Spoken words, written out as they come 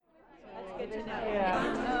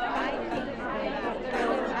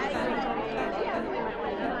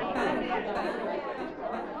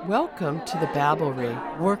Welcome to the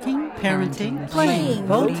Babblery. Working, parenting, playing,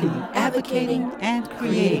 voting, advocating, and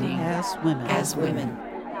creating as women.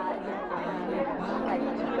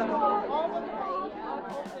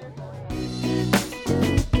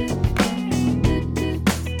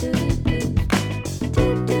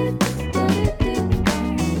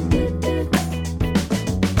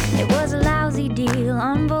 It was a lousy deal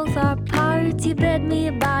on both our parts. You bet me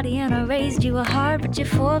a body and I raised you a heart, but you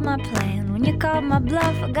foiled my plan. When you called my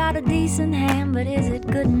bluff, I got a decent hand, but is it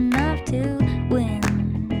good enough to win?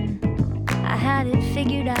 I had it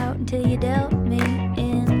figured out until you dealt me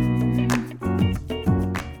in.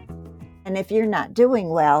 And if you're not doing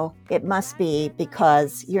well, it must be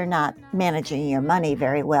because you're not managing your money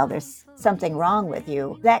very well. There's something wrong with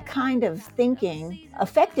you. That kind of thinking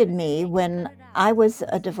affected me when I was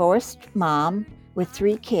a divorced mom with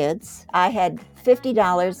 3 kids. I had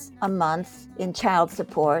 $50 a month in child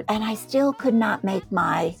support, and I still could not make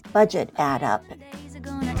my budget add up. Days are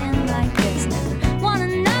gonna end like this. Never want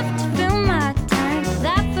enough to fill my tank.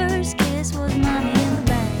 That first kiss was money in the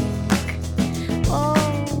bank. Oh,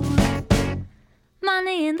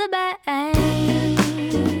 money in the bank.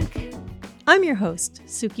 I'm your host,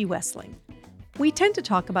 Suki Westling. We tend to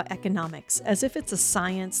talk about economics as if it's a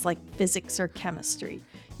science like physics or chemistry.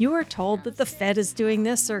 You are told that the Fed is doing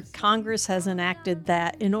this or Congress has enacted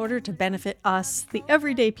that in order to benefit us, the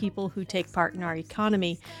everyday people who take part in our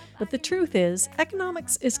economy. But the truth is,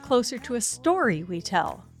 economics is closer to a story we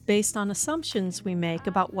tell, based on assumptions we make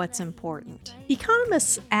about what's important.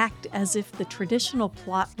 Economists act as if the traditional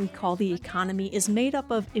plot we call the economy is made up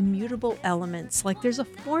of immutable elements, like there's a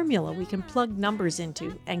formula we can plug numbers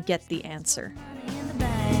into and get the answer. In the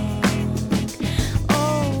bank.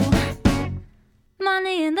 Oh,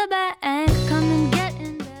 money in the bank. Come and get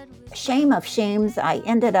in bed with Shame of shames, I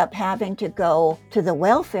ended up having to go to the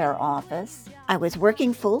welfare office. I was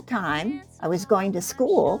working full time. I was going to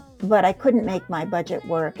school, but I couldn't make my budget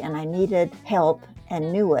work and I needed help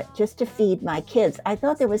and knew it just to feed my kids. I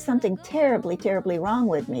thought there was something terribly, terribly wrong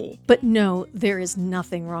with me. But no, there is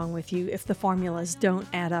nothing wrong with you if the formulas don't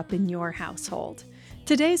add up in your household.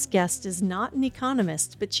 Today's guest is not an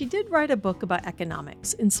economist, but she did write a book about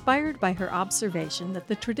economics, inspired by her observation that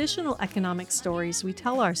the traditional economic stories we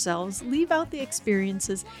tell ourselves leave out the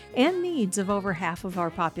experiences and needs of over half of our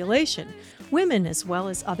population, women as well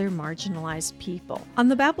as other marginalized people. On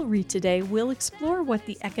the Babblery today, we'll explore what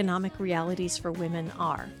the economic realities for women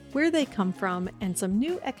are, where they come from, and some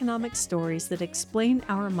new economic stories that explain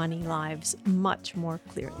our money lives much more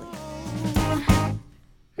clearly.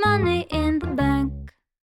 money in the bank.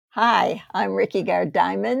 Hi, I'm Rickey Gard,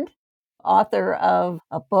 author of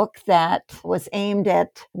a book that was aimed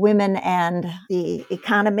at women and the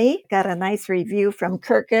economy. Got a nice review from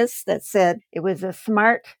Kirkus that said it was a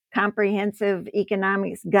smart, comprehensive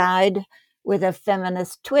economics guide with a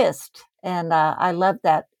feminist twist. And I love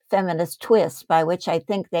that feminist twist, by which I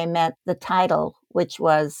think they meant the title, which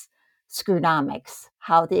was Screwnomics,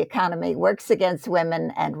 how the economy works against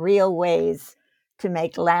women and real ways to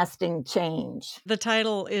make lasting change. The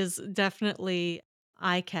title is definitely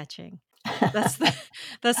eye-catching. That's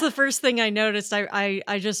the first thing I noticed.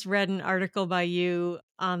 I just read an article by you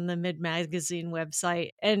on the Mid Magazine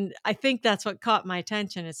website, and I think that's what caught my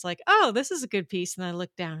attention. It's like, oh, this is a good piece. And I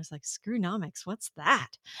looked down, it's like, Screwnomics, what's that?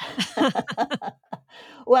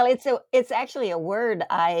 Well, it's actually a word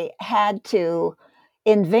I had to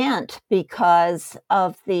invent because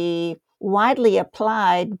of the widely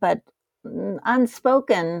applied but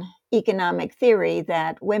unspoken economic theory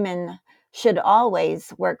that women should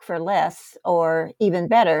always work for less or even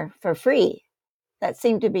better for free. That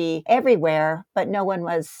seemed to be everywhere, but no one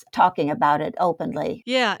was talking about it openly.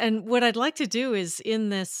 Yeah, and what I'd like to do is in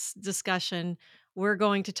this discussion, we're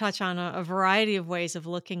going to touch on a variety of ways of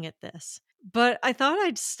looking at this. But I thought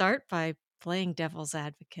I'd start by playing devil's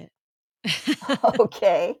advocate.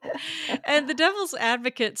 Okay. And the devil's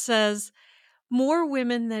advocate says more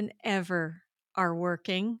women than ever are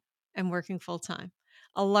working and working full time.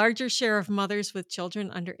 A larger share of mothers with children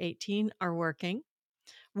under 18 are working.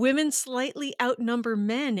 Women slightly outnumber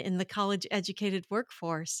men in the college-educated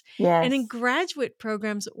workforce. Yes. And in graduate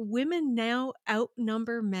programs, women now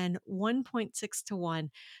outnumber men 1.6 to 1.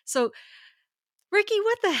 So, Rickey,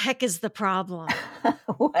 what the heck is the problem?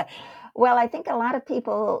 Well, I think a lot of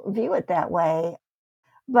people view it that way.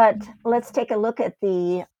 But let's take a look at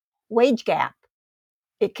the wage gap.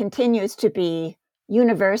 It continues to be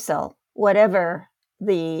universal, whatever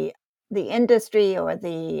the industry or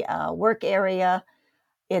the work area.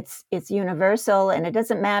 It's universal, and it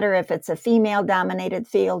doesn't matter if it's a female-dominated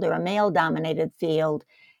field or a male-dominated field.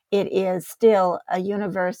 It is still a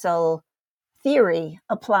universal theory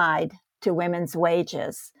applied to women's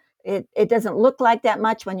wages. It doesn't look like that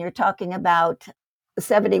much when you're talking about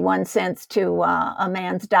 71 cents to a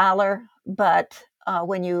man's dollar, but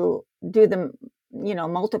when you do them,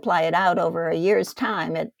 multiply it out over a year's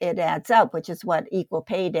time, it adds up, which is what Equal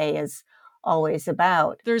Pay Day is always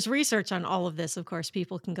about. There's research on all of this. Of course,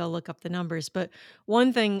 people can go look up the numbers. But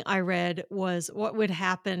one thing I read was what would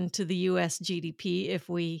happen to the US GDP if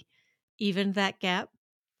we evened that gap,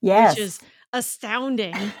 which is Yes.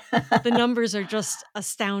 astounding. The numbers are just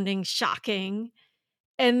astounding, shocking.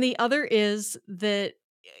 And the other is that,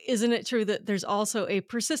 isn't it true that there's also a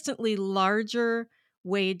persistently larger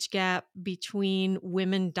wage gap between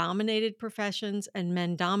women-dominated professions and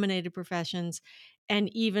men-dominated professions,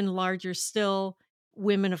 and even larger still,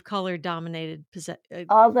 women of color dominated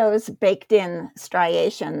All those baked in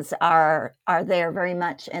striations are there very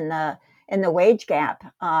much in the wage gap.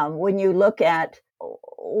 When you look at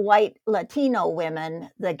white Latino women,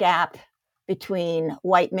 the gap between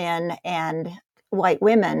white men and white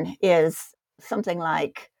women is something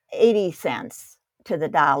like 80 cents to the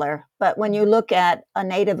dollar. But when you look at a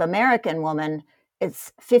Native American woman,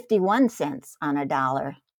 it's 51 cents on a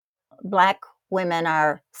dollar. Black women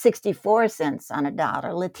are 64 cents on a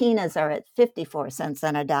dollar. Latinas are at 54 cents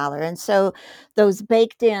on a dollar. And so those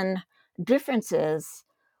baked in differences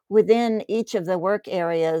within each of the work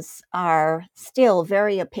areas are still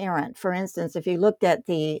very apparent. For instance, if you looked at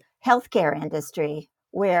the healthcare industry,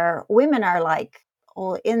 where women are like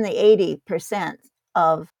in the 80%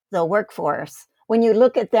 of the workforce, when you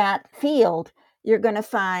look at that field, you're going to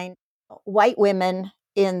find white women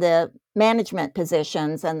in the management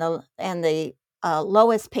positions, and the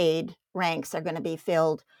lowest paid ranks are going to be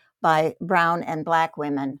filled by brown and black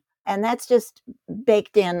women. And that's just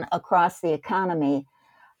baked in across the economy.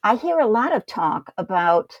 I hear a lot of talk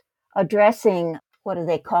about addressing, what do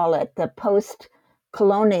they call it, the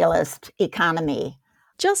post-colonialist economy.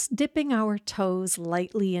 Just dipping our toes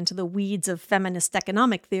lightly into the weeds of feminist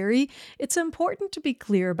economic theory, it's important to be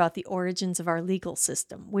clear about the origins of our legal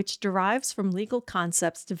system, which derives from legal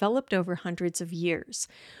concepts developed over hundreds of years.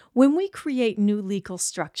 When we create new legal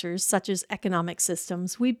structures, such as economic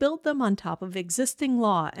systems, we build them on top of existing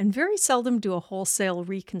law and very seldom do a wholesale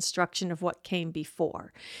reconstruction of what came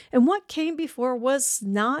before. And what came before was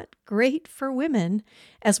not great for women.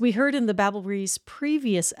 As we heard in the Babblery's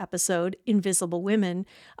previous episode, Invisible Women,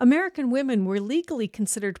 American women were legally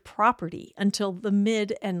considered property until the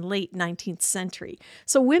mid and late 19th century.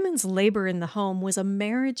 So women's labor in the home was a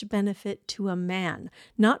marriage benefit to a man,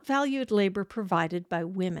 not valued labor provided by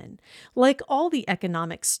women. Like all the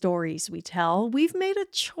economic stories we tell, we've made a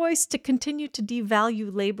choice to continue to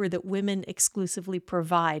devalue labor that women exclusively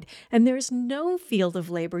provide, and there's no field of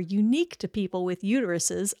labor unique to people with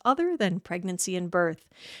uteruses other than pregnancy and birth.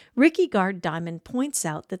 Rickey Gard points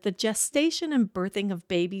out that the gestation and birthing of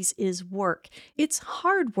babies is work. It's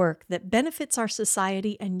hard work that benefits our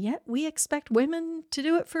society, and yet we expect women to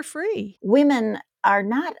do it for free. Women are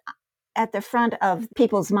not at the front of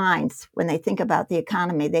people's minds when they think about the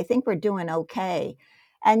economy. They think we're doing okay.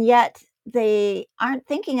 And yet they aren't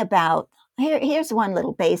thinking about, here's one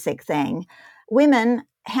little basic thing. Women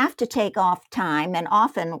have to take off time and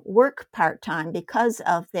often work part-time because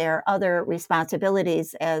of their other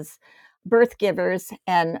responsibilities as birth givers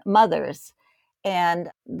and mothers. And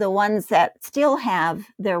the ones that still have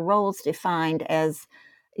their roles defined as,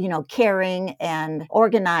 caring and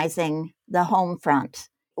organizing the home front.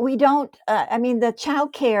 We don't, the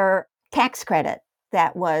child care tax credit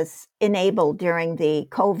that was enabled during the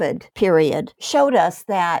COVID period showed us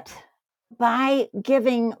that by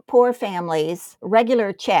giving poor families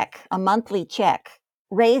regular check, a monthly check,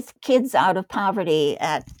 raise kids out of poverty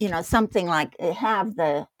at, something like half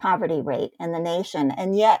the poverty rate in the nation.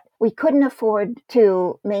 And yet we couldn't afford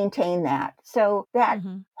to maintain that. So that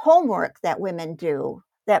homework that women do,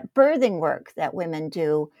 that birthing work that women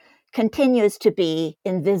do, continues to be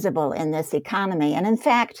invisible in this economy. And in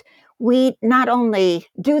fact, we not only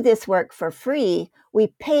do this work for free, we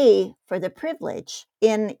pay for the privilege.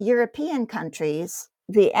 In European countries,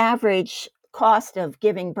 the average cost of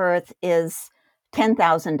giving birth is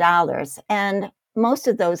 $10,000. And most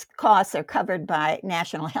of those costs are covered by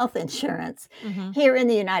national health insurance. Here in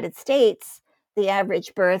the United States, the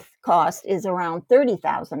average birth cost is around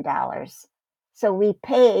 $30,000. So we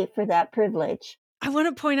pay for that privilege. I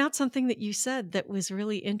want to point out something that you said that was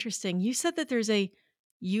really interesting. You said that there's a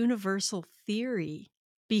universal theory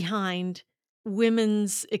behind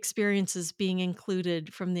women's experiences being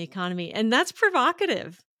included from the economy. And that's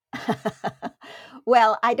provocative.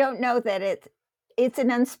 Well, I don't know that it's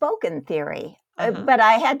an unspoken theory, Uh-huh. but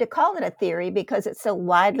I had to call it a theory because it's so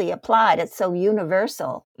widely applied. It's so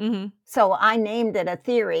universal. Mm-hmm. So I named it a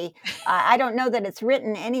theory. I don't know that it's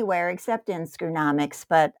written anywhere except in Screwnomics,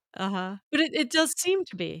 but Uh-huh. But it does seem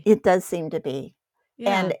to be. it does seem to be.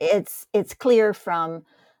 Yeah. And it's clear from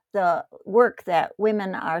the work that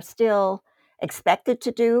women are still expected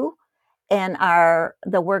to do and are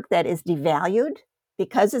the work that is devalued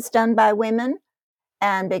because it's done by women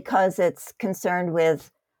and because it's concerned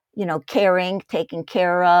with, caring, taking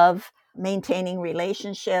care of, maintaining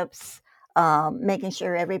relationships, making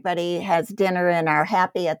sure everybody has dinner and are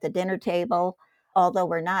happy at the dinner table, although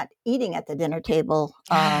we're not eating at the dinner table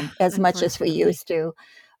as much as we Unfortunately. used to.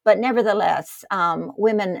 But nevertheless,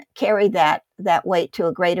 women carry that weight to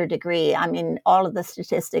a greater degree. I mean, all of the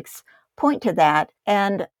statistics point to that.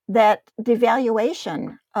 And that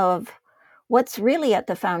devaluation of what's really at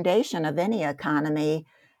the foundation of any economy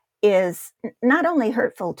is not only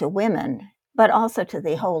hurtful to women, but also to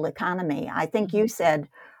the whole economy. I think you said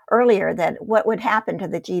earlier that what would happen to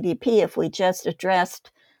the GDP if we just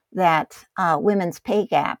addressed that women's pay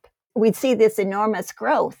gap? We'd see this enormous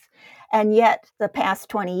growth. And yet, the past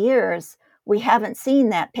 20 years, we haven't seen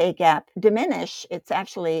that pay gap diminish. It's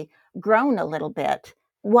actually grown a little bit.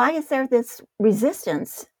 Why is there this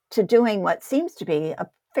resistance to doing what seems to be a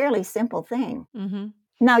fairly simple thing? Mm-hmm.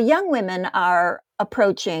 Now, young women are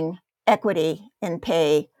approaching equity in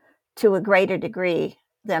pay to a greater degree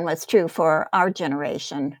than was true for our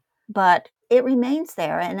generation, but it remains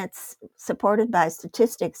there and it's supported by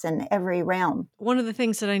statistics in every realm. One of the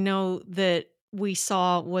things that I know that we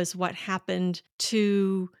saw was what happened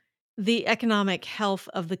to the economic health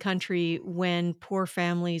of the country when poor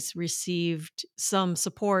families received some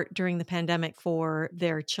support during the pandemic for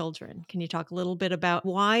their children. Can you talk a little bit about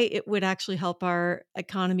why it would actually help our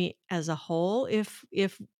economy as a whole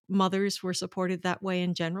if mothers were supported that way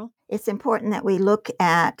in general? It's important that we look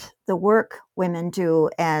at the work women do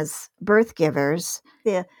as birth givers.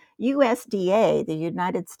 The USDA, the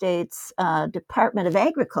United States Department of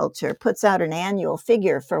Agriculture, puts out an annual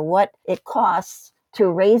figure for what it costs to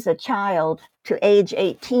raise a child to age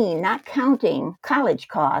 18, not counting college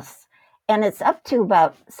costs. And it's up to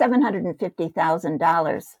about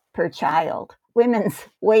 $750,000 per child. Women's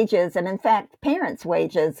wages, and in fact, parents'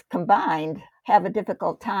 wages combined, have a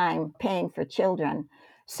difficult time paying for children.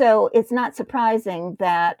 So it's not surprising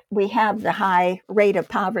that we have the high rate of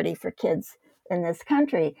poverty for kids in this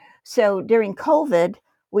country. So during COVID,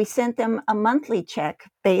 we sent them a monthly check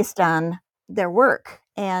based on their work,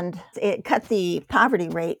 and it cut the poverty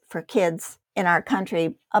rate for kids in our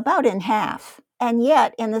country about in half. And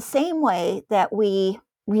yet, in the same way that we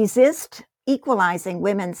resist equalizing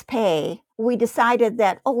women's pay, we decided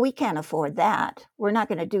that, we can't afford that. We're not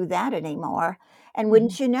going to do that anymore. And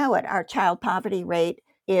wouldn't you know it, our child poverty rate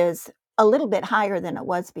is a little bit higher than it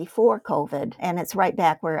was before COVID, and it's right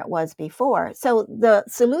back where it was before. So the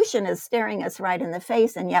solution is staring us right in the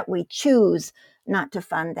face, and yet we choose not to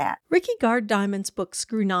fund that. Rickey Gard Diamond's book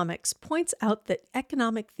Screwnomics points out that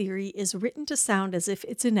economic theory is written to sound as if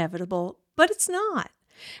it's inevitable, but it's not.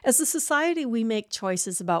 As a society, we make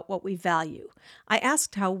choices about what we value. I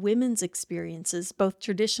asked how women's experiences, both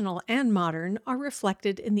traditional and modern, are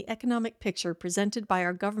reflected in the economic picture presented by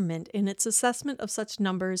our government in its assessment of such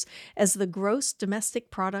numbers as the gross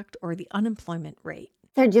domestic product or the unemployment rate.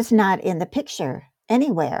 They're just not in the picture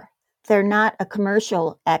anywhere. They're not a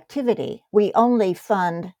commercial activity. We only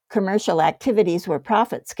fund commercial activities where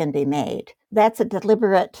profits can be made. That's a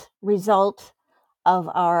deliberate result of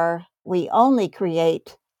we only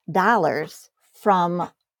create dollars from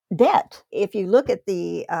debt. If you look at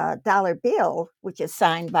the dollar bill, which is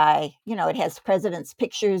signed by, it has president's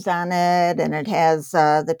pictures on it, and it has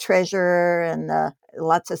the treasurer and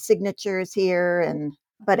lots of signatures here.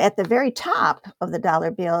 But at the very top of the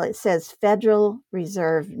dollar bill, it says Federal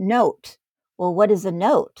Reserve Note. Well, what is a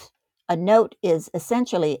note? A note is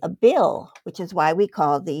essentially a bill, which is why we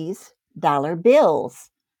call these dollar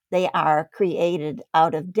bills. They are created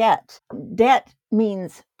out of debt. Debt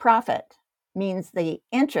means profit, means the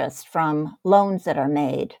interest from loans that are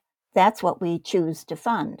made. That's what we choose to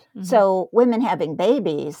fund. Mm-hmm. So women having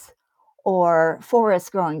babies or forests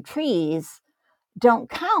growing trees don't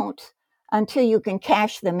count until you can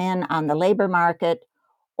cash them in on the labor market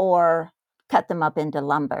or cut them up into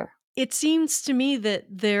lumber. It seems to me that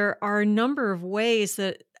there are a number of ways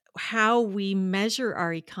that how we measure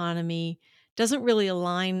our economy doesn't really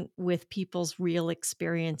align with people's real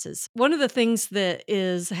experiences. One of the things that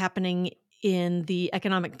is happening in the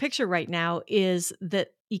economic picture right now is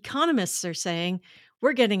that economists are saying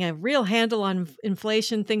we're getting a real handle on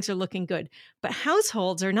inflation, things are looking good. But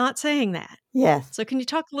households are not saying that. Yes. So can you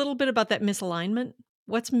talk a little bit about that misalignment?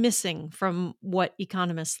 What's missing from what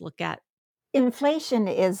economists look at? Inflation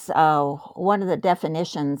is one of the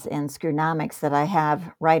definitions in Screwnomics that I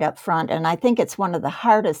have right up front, and I think it's one of the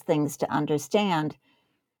hardest things to understand.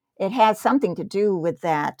 It has something to do with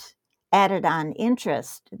that added on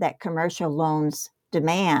interest that commercial loans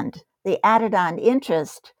demand. The added on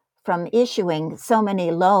interest from issuing so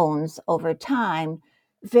many loans over time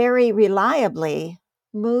very reliably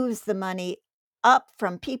moves the money up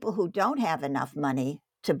from people who don't have enough money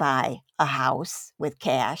to buy a house with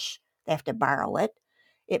cash. They have to borrow it.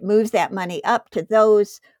 It moves that money up to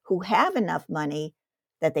those who have enough money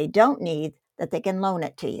that they don't need, that they can loan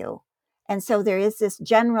it to you. And so there is this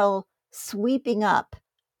general sweeping up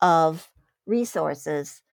of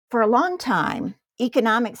resources. For a long time,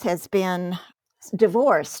 economics has been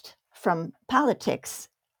divorced from politics,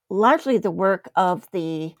 largely the work of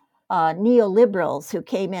the neoliberals who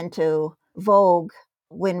came into vogue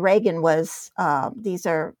when Reagan was, these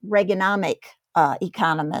are Reaganomic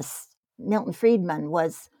economists. Milton Friedman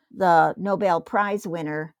was the Nobel Prize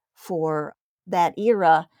winner for that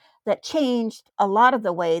era that changed a lot of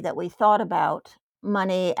the way that we thought about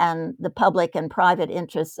money and the public and private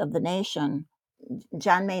interests of the nation.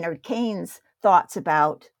 John Maynard Keynes' thoughts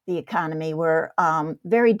about the economy were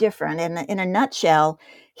very different. In a nutshell,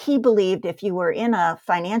 he believed if you were in a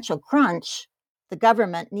financial crunch, the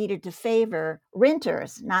government needed to favor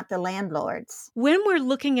renters, not the landlords. When we're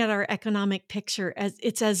looking at our economic picture,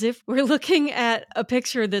 it's as if we're looking at a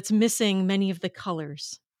picture that's missing many of the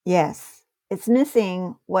colors. Yes, it's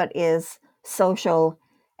missing what is social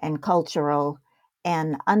and cultural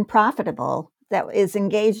and unprofitable, that is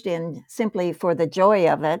engaged in simply for the joy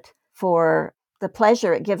of it, for the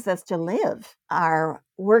pleasure it gives us to live. Our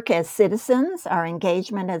work as citizens, our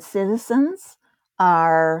engagement as citizens,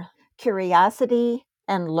 our curiosity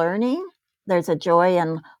and learning. There's a joy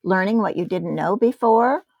in learning what you didn't know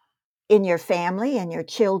before in your family and your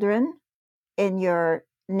children, in your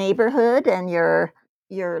neighborhood and your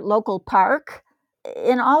local park,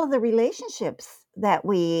 in all of the relationships that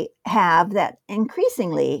we have that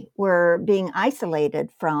increasingly we're being isolated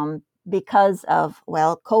from because of,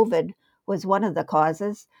 well, COVID was one of the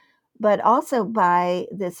causes, but also by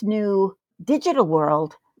this new digital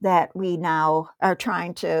world that we now are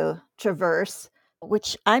trying to traverse,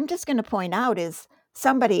 which I'm just going to point out is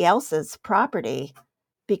somebody else's property,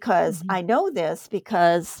 because I know this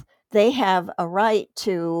because they have a right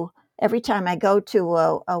to, every time I go to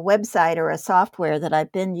a website or a software that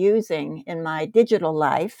I've been using in my digital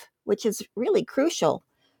life, which is really crucial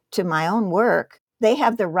to my own work, they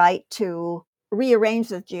have the right to rearrange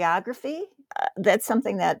the geography. That's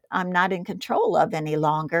something that I'm not in control of any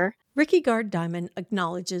longer. Rickey Gard Diamond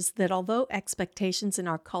acknowledges that although expectations in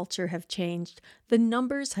our culture have changed, the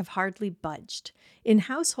numbers have hardly budged. In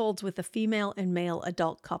households with a female and male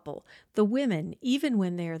adult couple, the women, even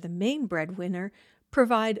when they are the main breadwinner,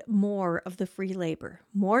 provide more of the free labor,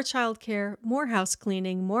 more childcare, more house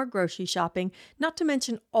cleaning, more grocery shopping, not to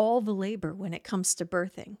mention all the labor when it comes to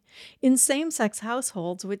birthing. In same-sex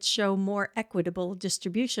households, which show more equitable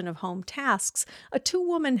distribution of home tasks, a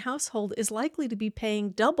two-woman household is likely to be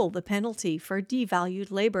paying double the penalty for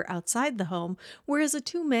devalued labor outside the home, whereas a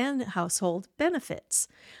two-man household benefits.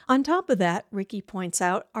 On top of that, Rickey points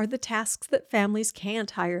out, are the tasks that families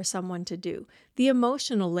can't hire someone to do, the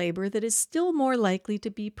emotional labor that is still more likely to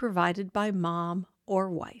be provided by mom or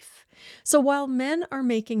wife. So while men are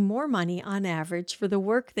making more money on average for the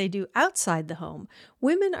work they do outside the home,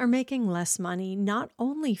 women are making less money not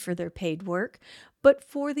only for their paid work, but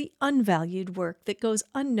for the unvalued work that goes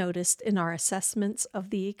unnoticed in our assessments of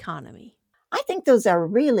the economy. I think those are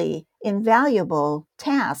really invaluable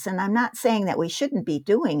tasks, and I'm not saying that we shouldn't be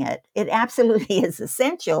doing it. It absolutely is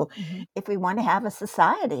essential if we want to have a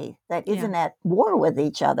society that isn't at war with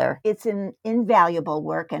each other. It's an invaluable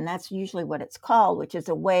work, and that's usually what it's called, which is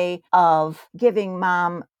a way of giving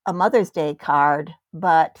mom a Mother's Day card,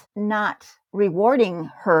 but not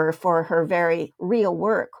rewarding her for her very real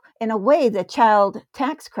work. In a way, the child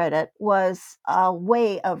tax credit was a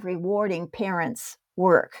way of rewarding parents'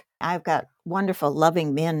 work. I've got wonderful,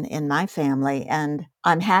 loving men in my family, and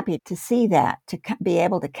I'm happy to see that, to be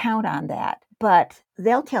able to count on that. But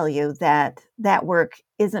they'll tell you that that work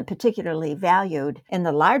isn't particularly valued in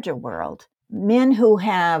the larger world. Men who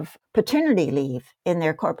have paternity leave in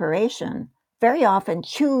their corporation very often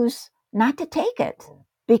choose not to take it,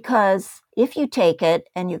 because if you take it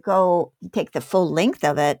and you take the full length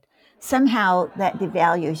of it, somehow that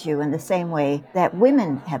devalues you in the same way that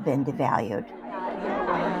women have been devalued.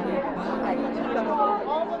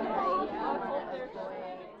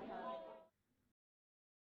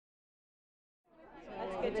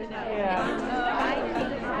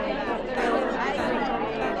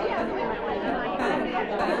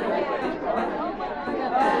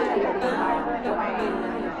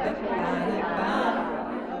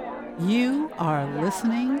 You are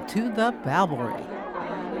listening to the Babblery.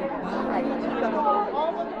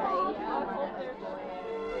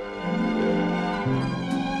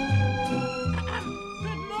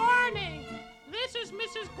 Good morning. This is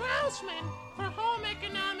Mrs. Grousman for Home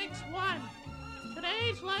Economics 1.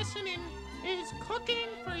 Today's lesson is cooking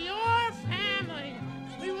for your family.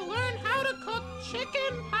 We will learn how to cook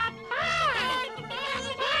chicken pot pie.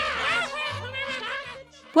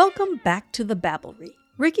 Welcome back to the Babblery.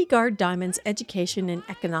 Rickey Gard Diamond's education in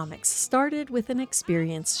economics started with an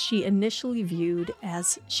experience she initially viewed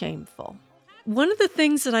as shameful. One of the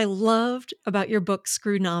things that I loved about your book,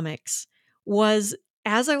 Screwnomics, was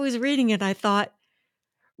as I was reading it, I thought,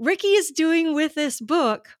 Rickey is doing with this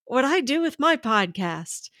book what I do with my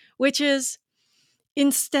podcast, which is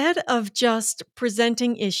instead of just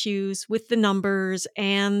presenting issues with the numbers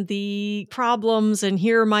and the problems and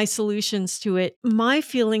here are my solutions to it, my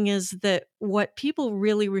feeling is that what people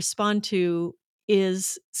really respond to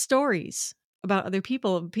is stories about other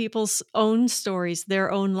people, people's own stories, their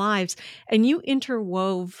own lives. And you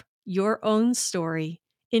interwove your own story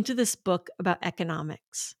into this book about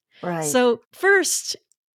economics. Right. So first,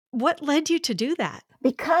 what led you to do that?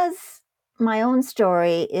 Because my own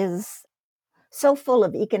story is so full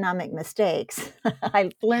of economic mistakes,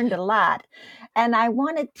 I've learned a lot. And I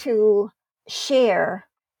wanted to share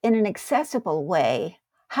in an accessible way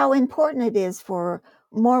how important it is for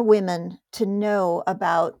more women to know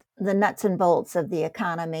about the nuts and bolts of the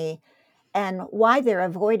economy and why they're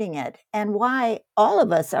avoiding it and why all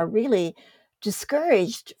of us are really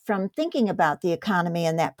discouraged from thinking about the economy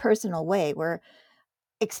in that personal way. We're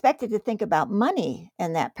expected to think about money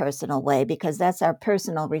in that personal way because that's our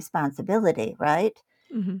personal responsibility, right?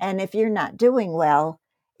 Mm-hmm. And if you're not doing well,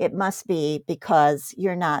 it must be because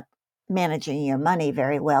you're not managing your money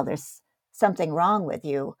very well. There's something wrong with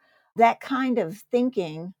you. That kind of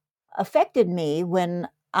thinking affected me when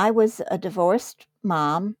I was a divorced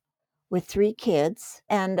mom with 3 kids,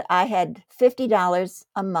 and I had $50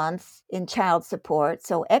 a month in child support,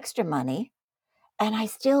 so extra money, and I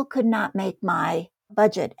still could not make my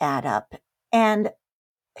budget add up. And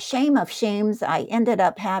shame of shames, I ended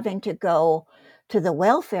up having to go to the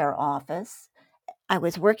welfare office. I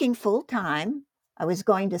was working full time. I was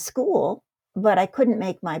going to school, but I couldn't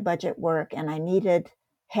make my budget work and I needed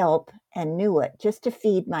help and knew it just to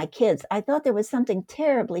feed my kids. I thought there was something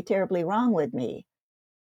terribly, terribly wrong with me.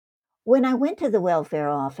 When I went to the welfare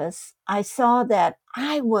office, I saw that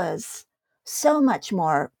I was so much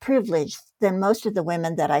more privileged than most of the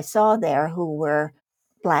women that I saw there who were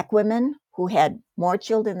Black women who had more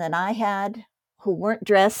children than I had, who weren't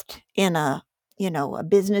dressed in a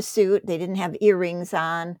business suit. They didn't have earrings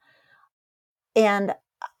on. And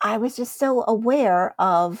I was just so aware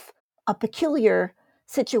of a peculiar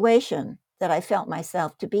situation that I felt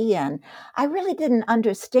myself to be in. I really didn't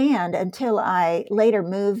understand until I later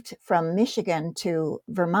moved from Michigan to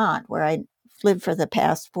Vermont, where I lived for the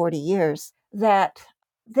past 40 years, that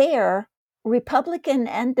there Republican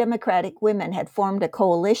and Democratic women had formed a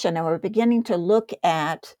coalition and were beginning to look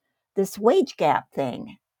at this wage gap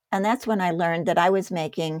thing. And that's when I learned that I was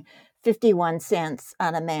making 51 cents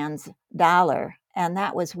on a man's dollar. And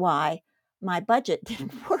that was why my budget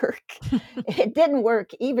didn't work. It didn't work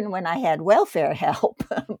even when I had welfare help,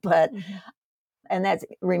 and that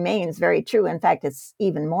remains very true. In fact, it's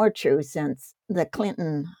even more true since the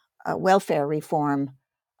Clinton welfare reform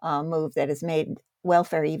move that has made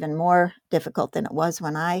welfare even more difficult than it was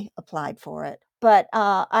when I applied for it. But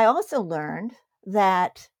I also learned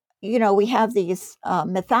that, we have these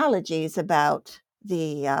mythologies about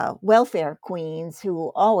the welfare queens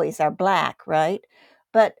who always are Black, right?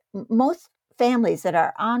 But most families that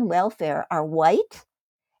are on welfare are white,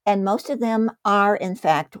 and most of them are, in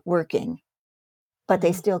fact, working, but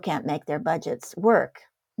they still can't make their budgets work.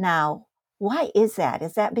 Now, why is that?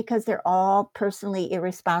 Is that because they're all personally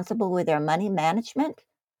irresponsible with their money management?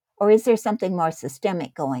 Or is there something more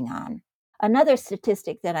systemic going on? Another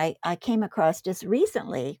statistic that I came across just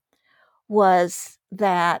recently was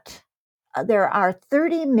that there are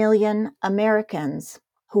 30 million Americans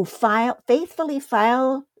who faithfully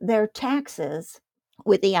file their taxes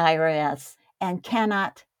with the IRS and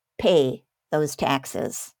cannot pay those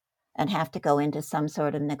taxes and have to go into some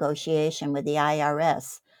sort of negotiation with the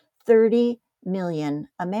IRS. 30 million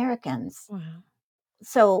Americans. Wow.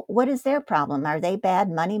 So what is their problem? Are they bad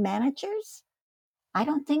money managers? I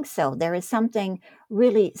don't think so. There is something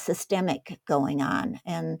really systemic going on.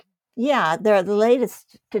 And yeah, the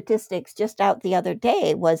latest statistics just out the other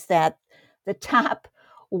day was that the top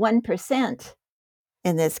 1%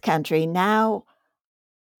 in this country now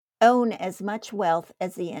own as much wealth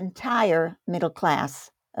as the entire middle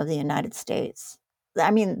class of the United States. I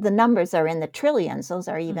mean, the numbers are in the trillions. Those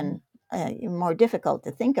are even more difficult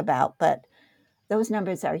to think about, but those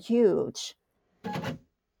numbers are huge.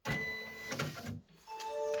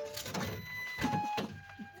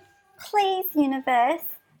 Please, universe,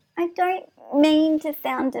 I don't mean to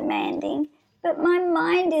sound demanding, but my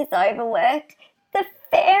mind is overworked. The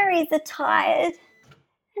fairies are tired.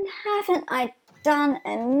 And haven't I done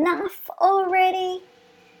enough already?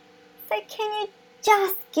 So can you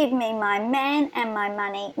just give me my man and my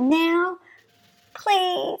money now?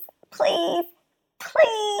 Please, please,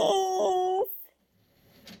 please.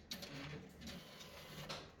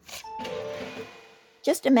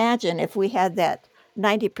 Just imagine if we had that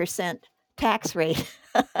 90% tax rate,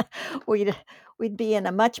 we'd be in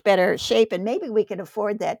a much better shape, and maybe we could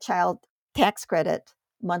afford that child tax credit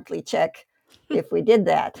monthly check if we did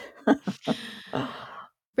that.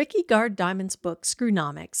 Rickey Gard Diamond's book,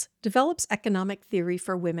 Screwnomics, develops economic theory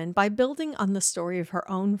for women by building on the story of her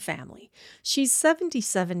own family. She's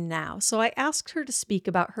 77 now, so I asked her to speak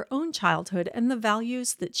about her own childhood and the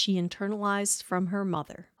values that she internalized from her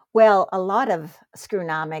mother. Well, a lot of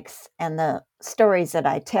Screwnomics and the stories that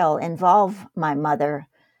I tell involve my mother,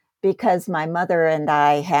 because my mother and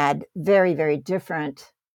I had very, very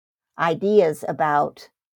different ideas about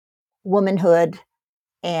womanhood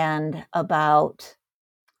and about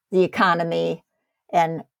the economy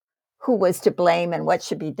and who was to blame and what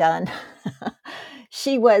should be done.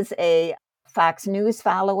 She was a Fox News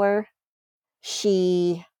follower.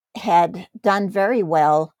 She had done very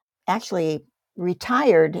well, actually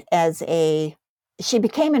retired she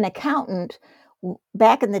became an accountant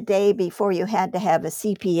back in the day before you had to have a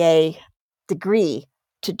CPA degree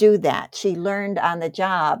to do that. She learned on the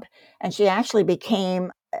job, and she actually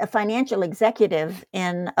became a financial executive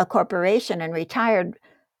in a corporation and retired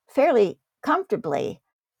fairly comfortably.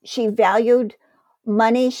 She valued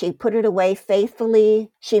money. She put it away faithfully.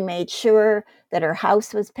 She made sure that her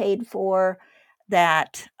house was paid for,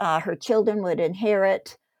 that her children would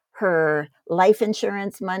inherit her life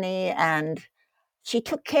insurance money, and she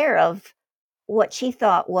took care of what she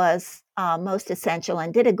thought was most essential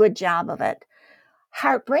and did a good job of it.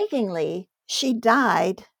 Heartbreakingly, she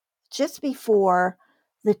died just before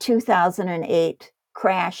the 2008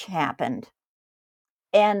 crash happened.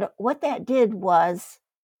 And what that did was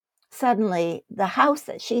suddenly the house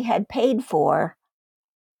that she had paid for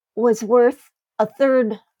was worth a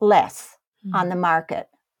third less on the market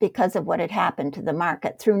because of what had happened to the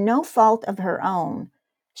market through no fault of her own.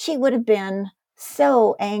 She would have been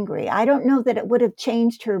so angry. I don't know that it would have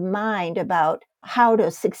changed her mind about how to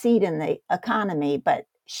succeed in the economy, but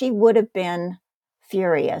she would have been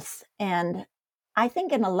furious. And I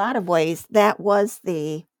think in a lot of ways that was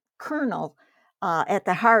the kernel at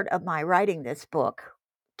the heart of my writing this book.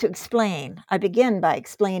 To explain, I begin by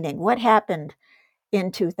explaining what happened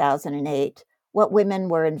in 2008, what women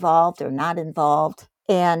were involved or not involved,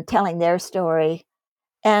 and telling their story,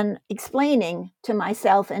 and explaining to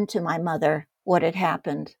myself and to my mother what had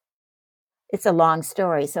happened. It's a long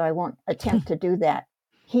story, so I won't attempt to do that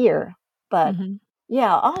here. But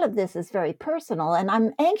yeah, all of this is very personal, and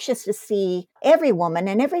I'm anxious to see every woman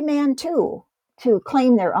and every man too to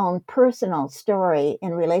claim their own personal story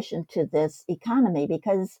in relation to this economy,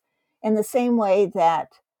 because in the same way that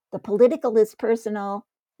the political is personal,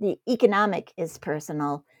 the economic is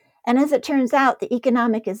personal. And as it turns out, the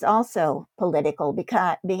economic is also political,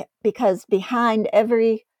 because behind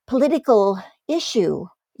every political issue,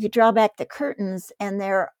 you draw back the curtains and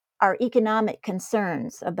there are economic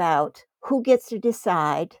concerns about who gets to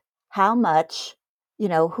decide how much,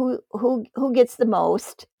 who gets the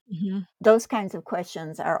most. Those kinds of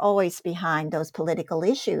questions are always behind those political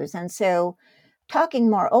issues. And so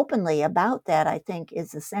talking more openly about that, I think,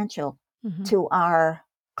 is essential to our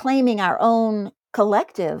claiming our own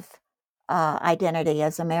collective identity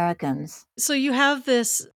as Americans. So you have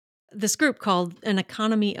this group called An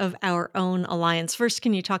Economy of Our Own Alliance. First,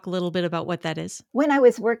 can you talk a little bit about what that is? When I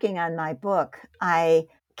was working on my book, I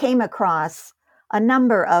came across a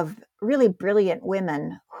number of really brilliant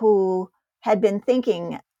women who had been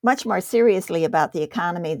thinking much more seriously about the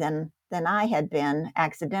economy than I had been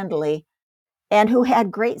accidentally, and who had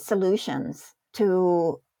great solutions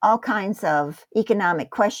to all kinds of economic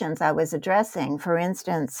questions I was addressing. For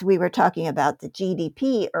instance, we were talking about the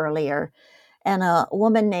GDP earlier, and a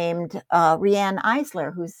woman named Rianne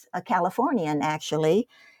Eisler, who's a Californian actually,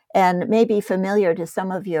 and may be familiar to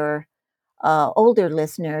some of your older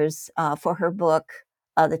listeners for her book,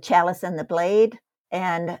 The Chalice and the Blade.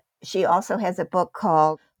 And she also has a book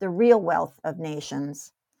called The Real Wealth of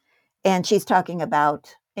Nations. And she's talking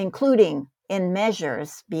about including in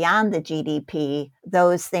measures beyond the GDP,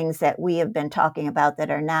 those things that we have been talking about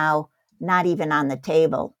that are now not even on the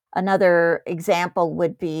table. Another example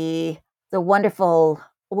would be the wonderful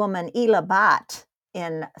woman Ela Bhatt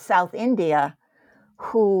in South India,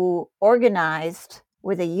 who organized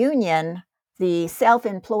with a union the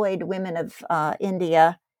self-employed women of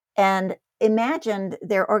India and imagined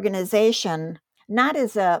their organization not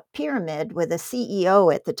as a pyramid with a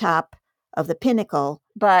CEO at the top of the pinnacle,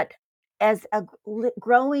 but as a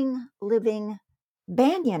growing, living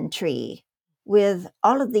banyan tree with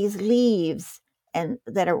all of these leaves and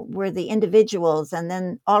were the individuals, and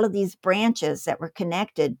then all of these branches that were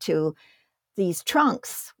connected to these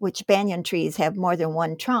trunks, which banyan trees have more than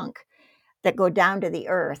one trunk, that go down to the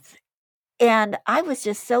earth. And I was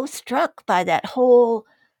just so struck by that whole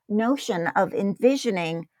notion of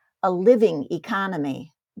envisioning a living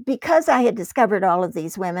economy. Because I had discovered all of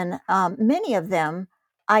these women, many of them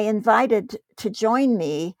I invited to join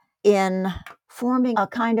me in forming a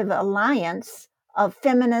kind of alliance of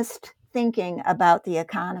feminist thinking about the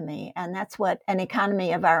economy. And that's what an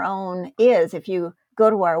economy of our own is. If you go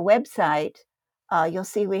to our website, you'll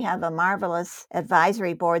see we have a marvelous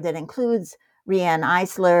advisory board that includes Rianne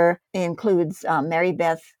Eisler, includes Mary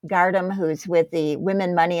Beth Gardam, who's with the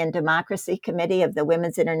Women, Money, and Democracy Committee of the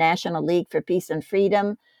Women's International League for Peace and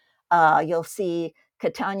Freedom. You'll see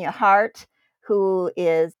Katanya Hart, who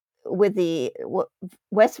is with the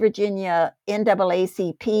West Virginia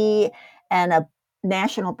NAACP and a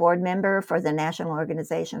national board member for the National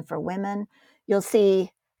Organization for Women. You'll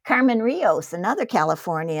see Carmen Rios, another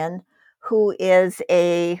Californian, who is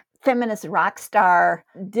a feminist rock star,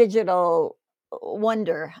 digital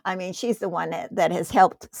wonder. I mean, she's the one that has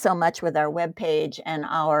helped so much with our webpage and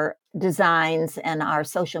our designs and our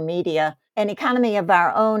social media. An economy of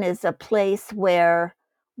our own is a place where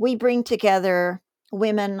we bring together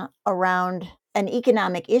women around an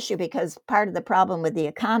economic issue, because part of the problem with the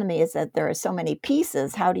economy is that there are so many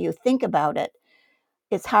pieces. How do you think about it?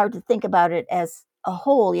 It's hard to think about it as a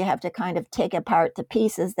whole. You have to kind of take apart the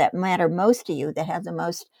pieces that matter most to you, that have the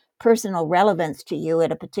most personal relevance to you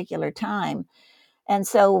at a particular time. And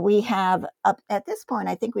so we have, at this point,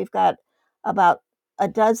 I think we've got about a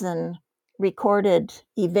dozen recorded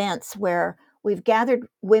events where we've gathered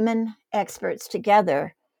women experts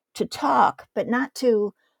together to talk, but not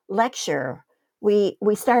to lecture. We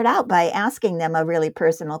start out by asking them a really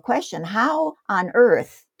personal question. How on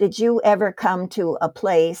earth did you ever come to a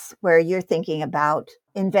place where you're thinking about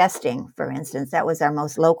investing, for instance? That was our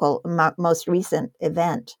most recent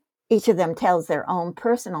event. Each of them tells their own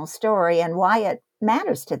personal story and why it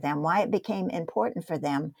matters to them, why it became important for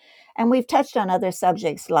them. And we've touched on other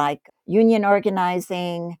subjects like union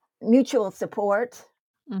organizing, mutual support.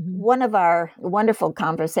 Mm-hmm. One of our wonderful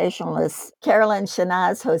conversationalists, Carolyn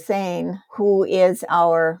Shanaz Hossein,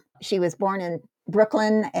 she was born in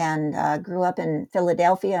Brooklyn and grew up in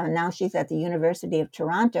Philadelphia, and now she's at the University of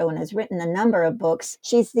Toronto and has written a number of books.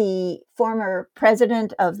 She's the former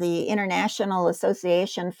president of the International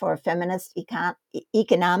Association for Feminist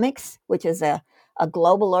Economics, which is a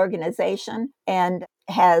global organization, and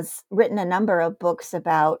has written a number of books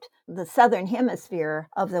about the Southern Hemisphere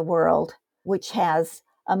of the world, which has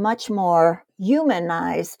a much more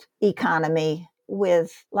humanized economy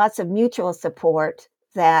with lots of mutual support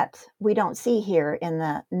that we don't see here in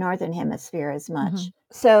the Northern Hemisphere as much. Mm-hmm.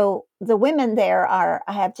 So the women there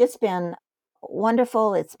have just been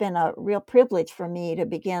wonderful. It's been a real privilege for me to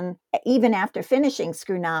begin, even after finishing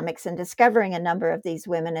Screwnomics and discovering a number of these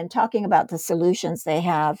women and talking about the solutions they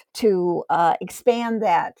have, to expand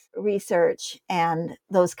that research and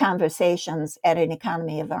those conversations at an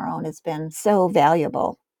economy of our own has been so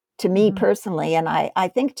valuable to me mm-hmm. personally. And I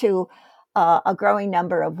think to a growing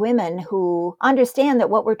number of women who understand that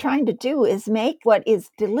what we're trying to do is make what is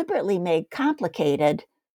deliberately made complicated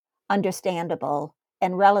understandable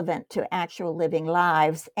and relevant to actual living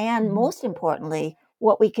lives. And mm-hmm. most importantly,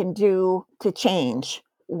 what we can do to change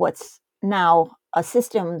what's now a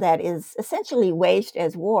system that is essentially waged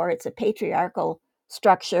as war. It's a patriarchal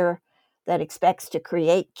structure that expects to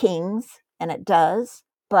create kings, and it does,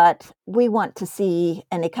 but we want to see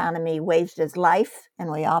an economy waged as life, and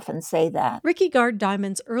we often say that. Rickey Gard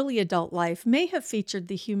Diamond's early adult life may have featured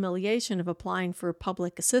the humiliation of applying for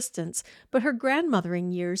public assistance, but her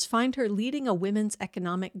grandmothering years find her leading a women's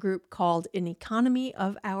economic group called An Economy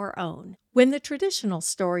of Our Own. When the traditional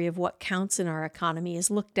story of what counts in our economy is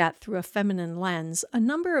looked at through a feminine lens, a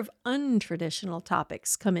number of untraditional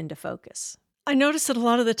topics come into focus. I notice that a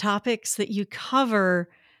lot of the topics that you cover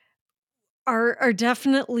are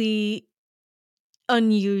definitely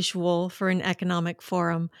unusual for an economic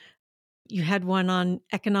forum. You had one on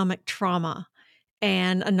economic trauma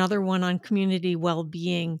and another one on community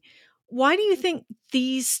well-being. Why do you think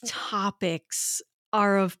these topics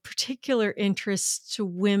are of particular interest to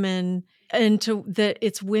women and to that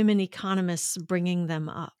it's women economists bringing them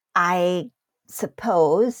up? I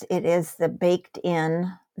suppose it is the baked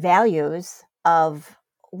in values of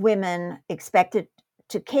women expected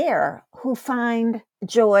to care who find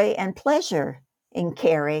joy and pleasure in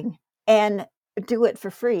caring and do it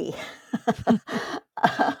for free.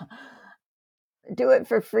 Do it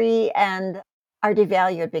for free and are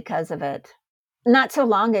devalued because of it. Not so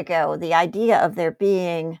long ago, the idea of there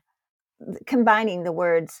being, combining the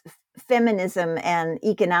words feminism and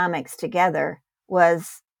economics together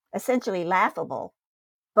was essentially laughable.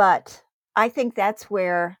 But I think that's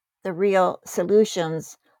where the real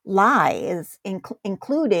solutions lie, is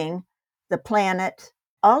including the planet,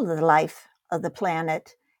 all of the life of the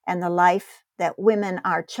planet, and the life that women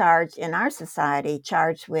are charged in our society,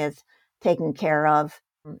 charged with taking care of,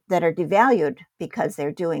 that are devalued because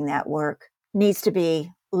they're doing that work, needs to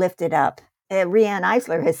be lifted up. Rianne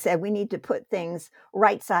Eisler has said we need to put things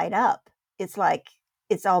right side up. It's like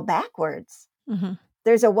it's all backwards. Mm-hmm.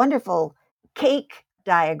 There's a wonderful cake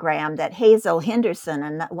diagram that Hazel Henderson,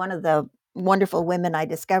 and one of the wonderful women I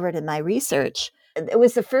discovered in my research, it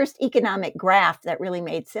was the first economic graph that really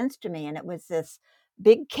made sense to me. And it was this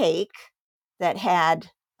big cake that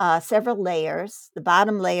had several layers. The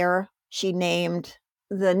bottom layer she named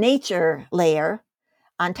the nature layer.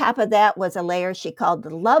 On top of that was a layer she called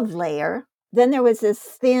the love layer. Then there was this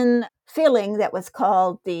thin filling that was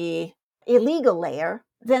called the illegal layer.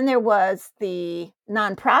 Then there was the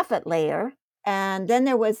nonprofit layer. And then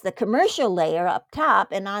there was the commercial layer up top.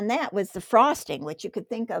 And on that was the frosting, which you could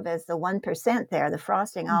think of as the 1% there, the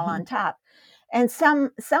frosting all on top. And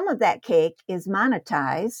some of that cake is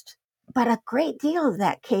monetized, but a great deal of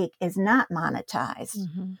that cake is not monetized.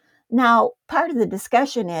 Mm-hmm. Now, part of the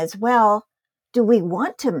discussion is, well, do we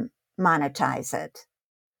want to monetize it?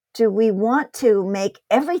 Do we want to make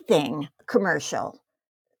everything commercial?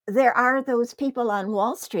 There are those people on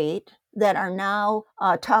Wall Street that are now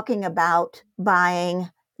talking about buying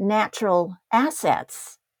natural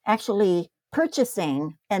assets, actually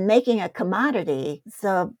purchasing and making a commodity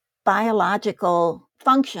the biological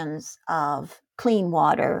functions of clean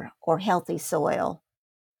water or healthy soil.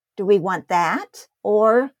 Do we want that?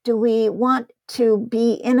 Or do we want to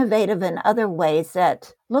be innovative in other ways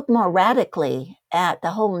that look more radically at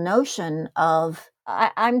the whole notion of,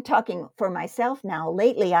 I'm talking for myself now.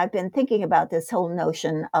 Lately, I've been thinking about this whole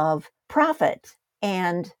notion of profit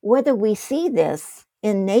and whether we see this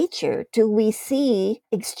in nature. Do we see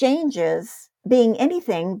exchanges being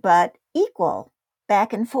anything but equal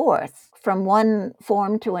back and forth from one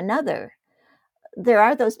form to another? There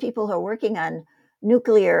are those people who are working on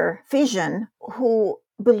nuclear fission who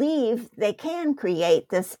believe they can create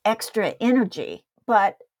this extra energy,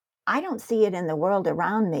 but I don't see it in the world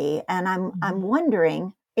around me. And I'm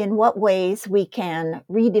wondering in what ways we can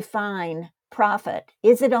redefine profit.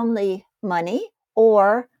 Is it only money,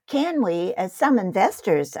 or can we, as some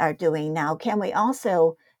investors are doing now, can we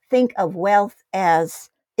also think of wealth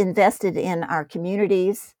as invested in our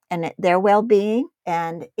communities and their well-being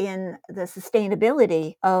and in the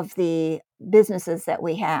sustainability of the businesses that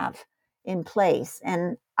we have in place?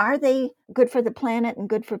 And are they good for the planet and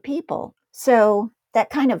good for people? So that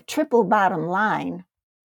kind of triple bottom line,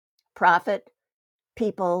 profit,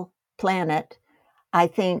 people, planet, I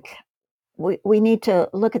think we need to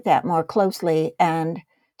look at that more closely and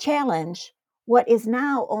challenge what is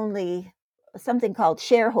now only something called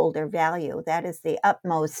shareholder value. That is the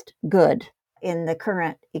utmost good in the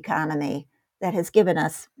current economy that has given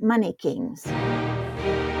us money kings.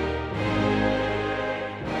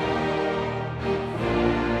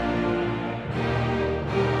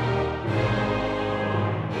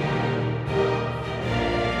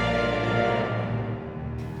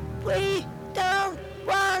 We don't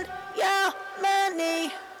want your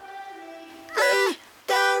money. We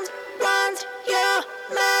don't want your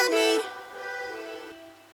money.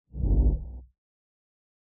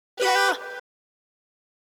 Your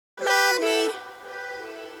money.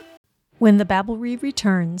 When the Babblery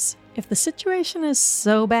returns, if the situation is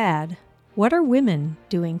so bad, what are women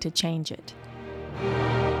doing to change it?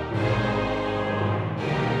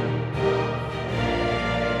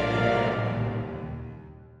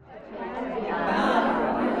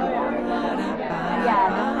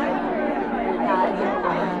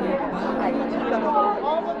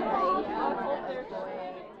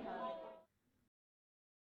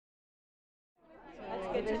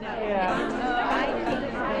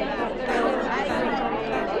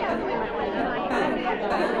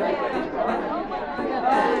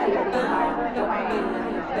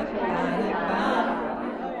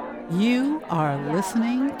 You are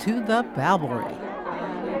listening to the Babblery.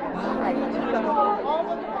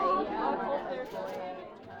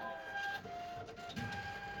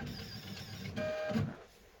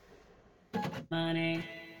 Money,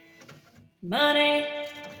 money,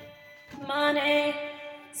 money,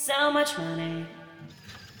 so much money.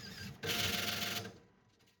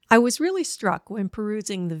 I was really struck when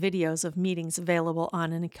perusing the videos of meetings available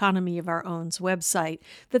on an Economy of Our Own's website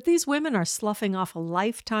that these women are sloughing off a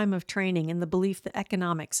lifetime of training in the belief that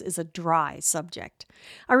economics is a dry subject.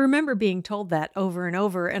 I remember being told that over and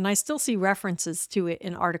over, and I still see references to it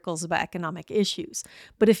in articles about economic issues.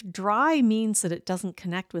 But if dry means that it doesn't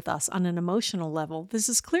connect with us on an emotional level, this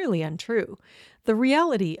is clearly untrue. The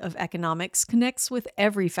reality of economics connects with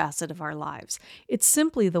every facet of our lives. It's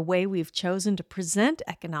simply the way we've chosen to present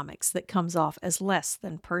economics that comes off as less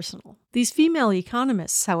than personal. These female